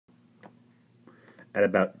At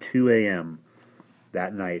about 2 a.m.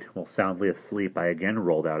 that night, while soundly asleep, I again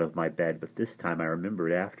rolled out of my bed, but this time I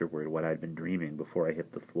remembered afterward what I'd been dreaming before I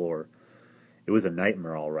hit the floor. It was a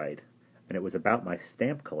nightmare, all right, and it was about my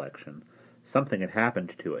stamp collection. Something had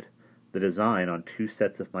happened to it. The design on 2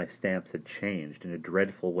 sets of my stamps had changed in a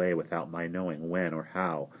dreadful way without my knowing when or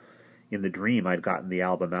how. In the dream, I'd gotten the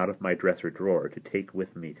album out of my dresser drawer to take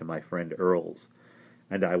with me to my friend Earl's,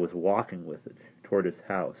 and I was walking with it toward his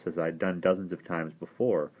house, as I'd done dozens of times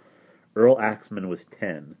before. Earl Axman was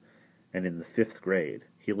 10, and in the 5th grade.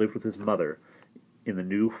 He lived with his mother in the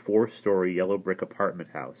new 4-story yellow brick apartment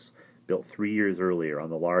house, built 3 years earlier on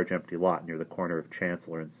the large empty lot near the corner of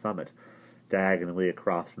Chancellor and Summit, diagonally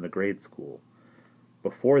across from the grade school.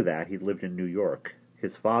 Before that, he'd lived in New York.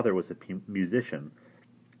 His father was a musician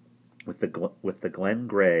with the Glenn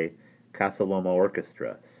Gray Casa Loma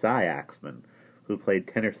Orchestra, Cy Axman, who played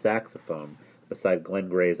tenor saxophone beside Glenn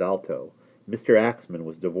Gray's alto. Mr. Axman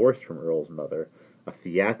was divorced from Earl's mother, a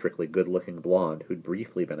theatrically good-looking blonde who'd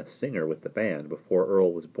briefly been a singer with the band before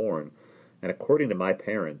Earl was born, and according to my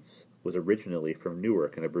parents, was originally from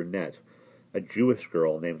Newark and a brunette, a Jewish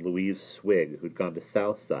girl named Louise Swig who'd gone to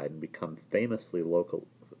Southside and become famous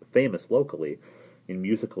locally in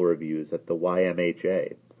musical reviews at the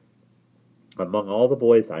YMHA. Among all the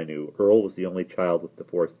boys I knew, Earl was the only child with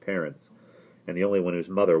divorced parents, and the only one whose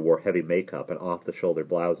mother wore heavy makeup and off-the-shoulder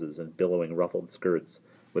blouses and billowing ruffled skirts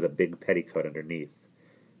with a big petticoat underneath.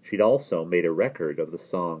 She'd also made a record of the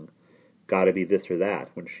song "Gotta Be This or That"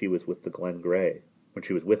 when she was with Glenn Gray,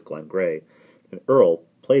 and Earl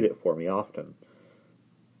played it for me often.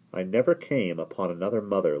 I never came upon another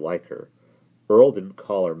mother like her. Earl didn't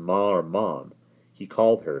call her Ma or Mom. He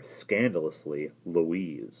called her, scandalously,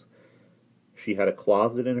 Louise. She had a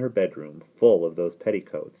closet in her bedroom full of those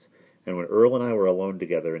petticoats, and when Earl and I were alone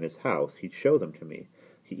together in his house, he'd show them to me.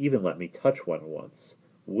 He even let me touch one once,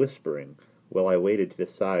 whispering, while I waited to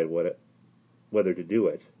decide whether to do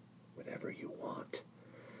it. "Whatever you want."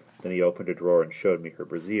 Then he opened a drawer and showed me her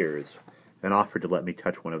brassieres, and offered to let me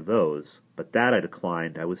touch one of those, but that I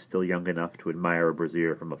declined. I was still young enough to admire a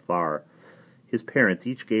brassiere from afar. His parents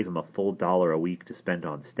each gave him a full $1 a week to spend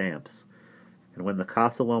on stamps, and when the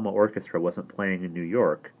Casa Loma Orchestra wasn't playing in New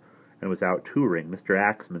York and was out touring, Mr.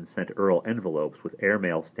 Axman sent Earl envelopes with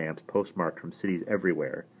airmail stamps postmarked from cities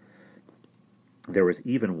everywhere. There was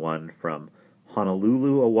even one from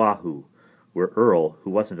Honolulu, Oahu, where Earl, who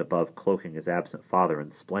wasn't above cloaking his absent father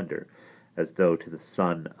in splendor, as though to the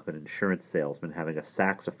son of an insurance salesman having a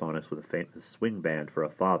saxophonist with a famous swing band for a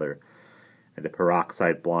father, and a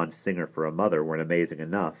peroxide blonde singer for a mother weren't amazing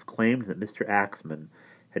enough, claimed that Mr. Axman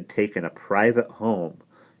had taken a private home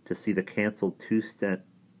to see the canceled 2-cent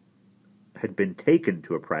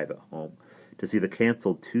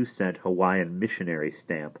Hawaiian missionary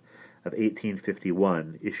stamp of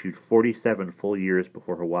 1851, issued 47 full years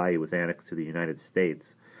before Hawaii was annexed to the United States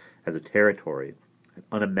as a territory, an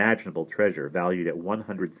unimaginable treasure valued at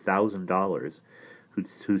 $100,000,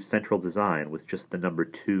 whose central design was just the number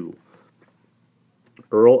 2.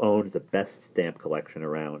 Earl owned the best stamp collection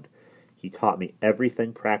around. He taught me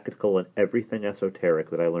everything practical and everything esoteric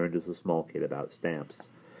that I learned as a small kid about stamps,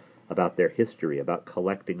 about their history, about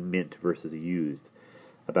collecting mint versus used,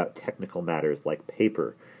 about technical matters like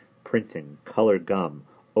paper, printing, color gum,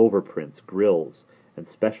 overprints, grills, and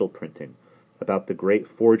special printing, about the great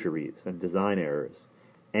forgeries and design errors,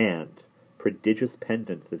 and, prodigious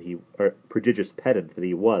pedant that he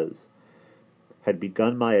was, had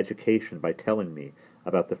begun my education by telling me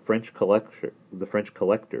about the French collector,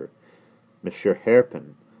 Monsieur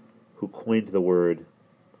Herpin, who coined the word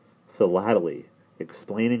philately,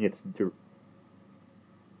 explaining its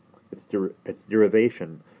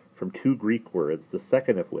derivation from 2 Greek words, the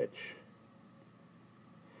second of which,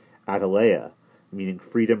 ataleia, meaning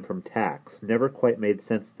freedom from tax, never quite made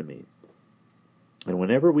sense to me. And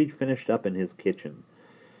whenever we'd finished up in his kitchen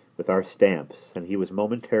with our stamps, and he was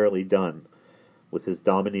momentarily done with his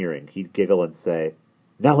domineering, he'd giggle and say,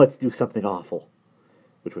 "Now let's do something awful,"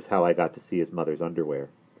 which was how I got to see his mother's underwear.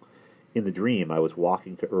 In the dream, I was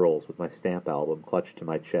walking to Earl's with my stamp album clutched to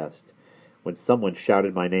my chest. When someone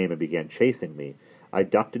shouted my name and began chasing me, I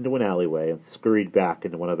ducked into an alleyway and scurried back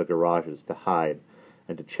into one of the garages to hide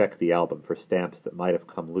and to check the album for stamps that might have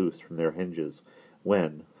come loose from their hinges,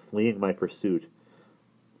 when, fleeing my pursuer,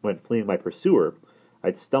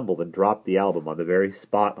 I'd stumbled and dropped the album on the very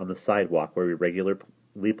spot on the sidewalk where we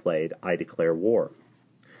regularly played I Declare War.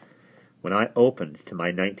 When I opened to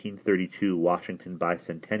my 1932 Washington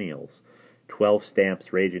bicentennials, 12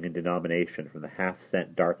 stamps ranging in denomination from the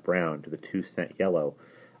half-cent dark brown to the 2-cent yellow,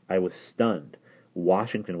 I was stunned.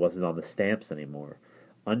 Washington wasn't on the stamps anymore.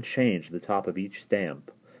 Unchanged, the top of each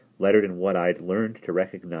stamp, lettered in what I'd learned to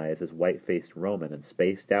recognize as white-faced Roman, and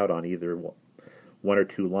spaced out on either one or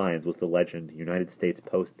two lines was the legend, United States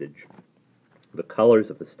Postage. The colors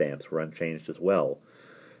of the stamps were unchanged as well.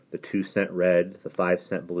 The 2-cent red, the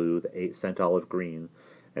 5-cent blue, the 8-cent olive green,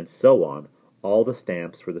 and so on. All the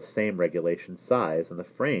stamps were the same regulation size, and the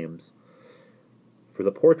frames for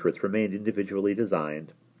the portraits remained individually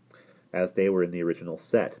designed as they were in the original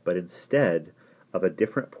set, but instead of a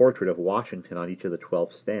different portrait of Washington on each of the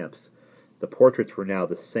 12 stamps, the portraits were now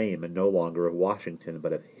the same and no longer of Washington,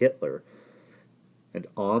 but of Hitler, and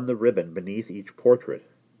on the ribbon beneath each portrait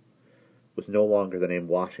was no longer the name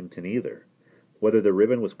Washington either. Whether the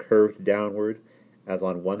ribbon was curved downward, as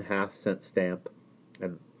on 1/2-cent stamp,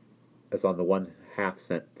 and as on the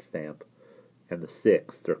 1/2-cent stamp, and the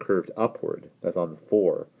 6th, or curved upward, as on the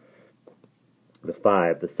 4, the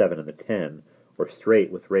 5, the 7, and the 10, or straight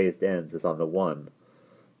with raised ends, as on the 1,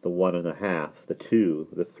 the 1 1/2, the 2,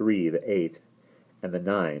 the 3, the 8, and the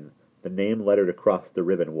 9, the name lettered across the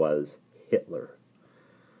ribbon was Hitler.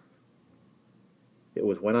 It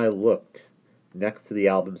was when I looked next to the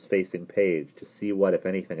album's facing page to see what, if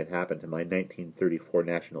anything, had happened to my 1934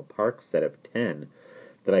 National Park set of 10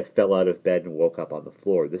 that I fell out of bed and woke up on the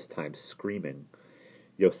floor, this time screaming.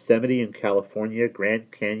 Yosemite in California,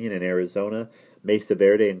 Grand Canyon in Arizona, Mesa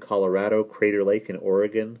Verde in Colorado, Crater Lake in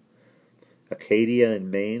Oregon, Acadia in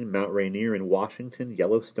Maine, Mount Rainier in Washington,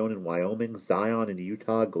 Yellowstone in Wyoming, Zion in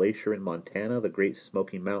Utah, Glacier in Montana, the Great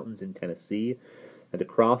Smoky Mountains in Tennessee, and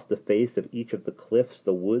across the face of each of the cliffs,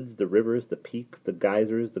 the woods, the rivers, the peaks, the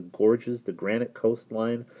geysers, the gorges, the granite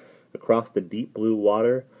coastline, across the deep blue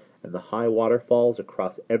water, and the high waterfalls,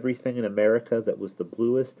 across everything in America that was the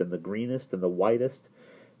bluest and the greenest and the whitest,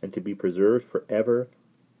 and to be preserved forever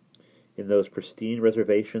in those pristine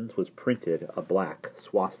reservations was printed a black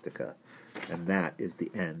swastika. And that is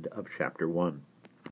the end of Chapter 1.